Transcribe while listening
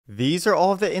These are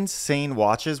all of the insane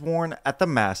watches worn at the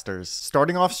Masters.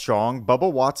 Starting off strong, Bubba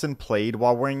Watson played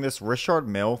while wearing this Richard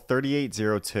Mille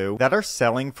 3802 that are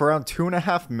selling for around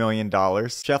 $2.5 million.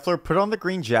 Scheffler put on the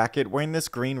green jacket wearing this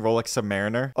green Rolex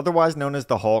Submariner, otherwise known as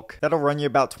the Hulk, that'll run you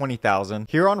about $20,000.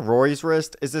 Here on Rory's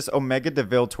wrist is this Omega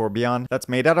DeVille tourbillon that's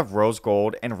made out of rose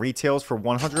gold and retails for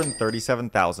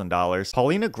 $137,000.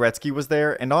 Paulina Gretzky was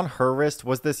there, and on her wrist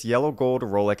was this yellow gold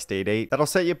Rolex Date-8 that'll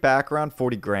set you back around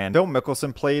 40 grand. Phil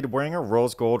Mickelson played wearing a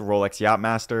rose gold Rolex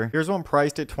Yachtmaster. Here's one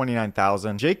priced at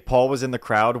 $29,000. Jake Paul was in the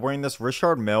crowd wearing this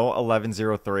Richard Mille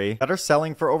 1103 that are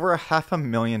selling for over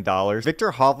 $500,000.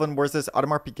 Victor Hovland wears this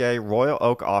Audemars Piguet Royal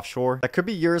Oak Offshore that could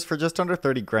be yours for just under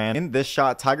 30 grand. In this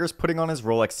shot, Tiger's putting on his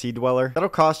Rolex Sea Dweller that'll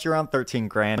cost you around 13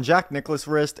 grand. On Jack Nicklaus'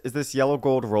 wrist is this yellow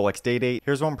gold Rolex Date-8.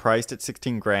 Here's one priced at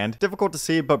 16 grand. Difficult to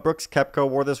see, but Brooks Koepka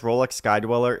wore this Rolex Sky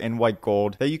Dweller in white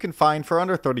gold that you can find for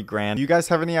under 30 grand. Do you guys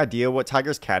have any idea what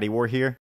Tiger's caddy wore here?